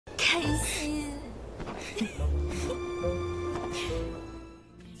开心。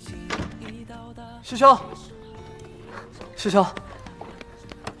师兄，师兄，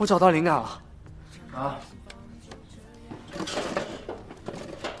我找到灵感了。啊？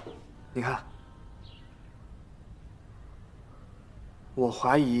你看，我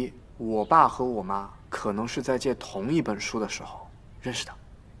怀疑我爸和我妈可能是在借同一本书的时候认识的。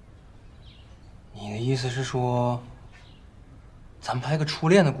你的意思是说，咱拍个初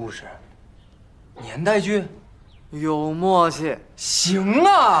恋的故事，年代剧？有默契。行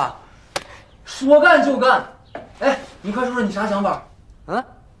啊，说干就干。哎，你快说说你啥想法？嗯，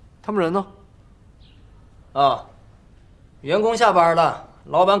他们人呢？啊，员工下班了，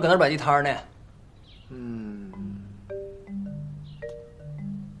老板搁那摆地摊呢。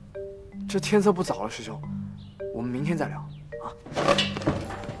这天色不早了，师兄，我们明天再聊啊。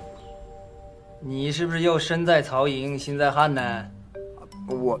你是不是又身在曹营心在汉呢？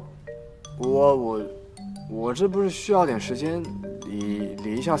我这不是需要点时间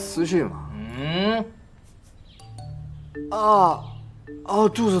理一下思绪吗？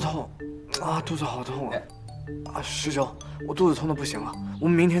肚子痛，肚子好痛啊！师兄，我肚子痛的不行了，我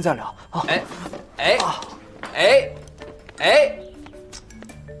们明天再聊啊。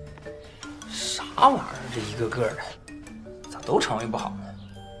啥玩意儿？这一个个的，咋都肠胃不好呢？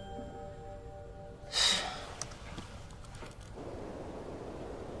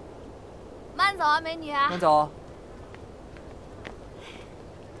慢走啊，美女。慢走啊。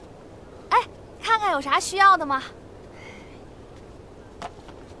哎，看看有啥需要的吗？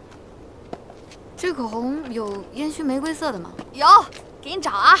这口红有烟熏玫瑰色的吗？有，给你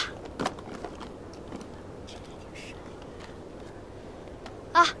找啊。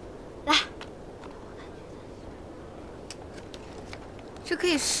啊，来。这可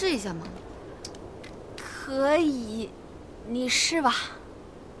以试一下吗？可以，你试吧。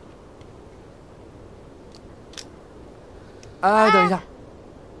哎，等一下，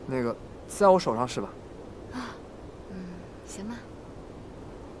那个在我手上试吧。行吧。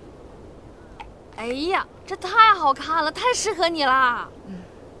哎呀，这太好看了，太适合你啦。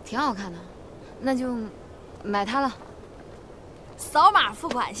挺好看的，那就买它了。扫码付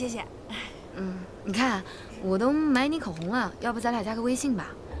款，谢谢。你看，我都买你口红了，要不咱俩加个微信吧，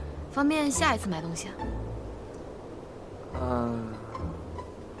方便下一次买东西。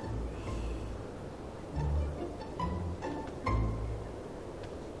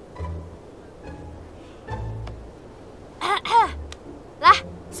来，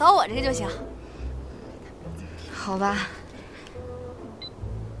扫我这个就行。好吧。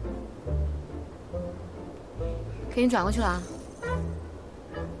给你转过去了啊。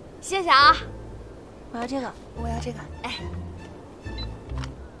谢谢啊。我要这个，我要这个。哎，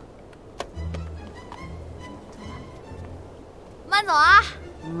慢走啊。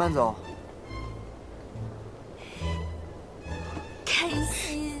慢走。开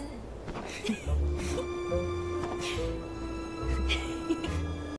心。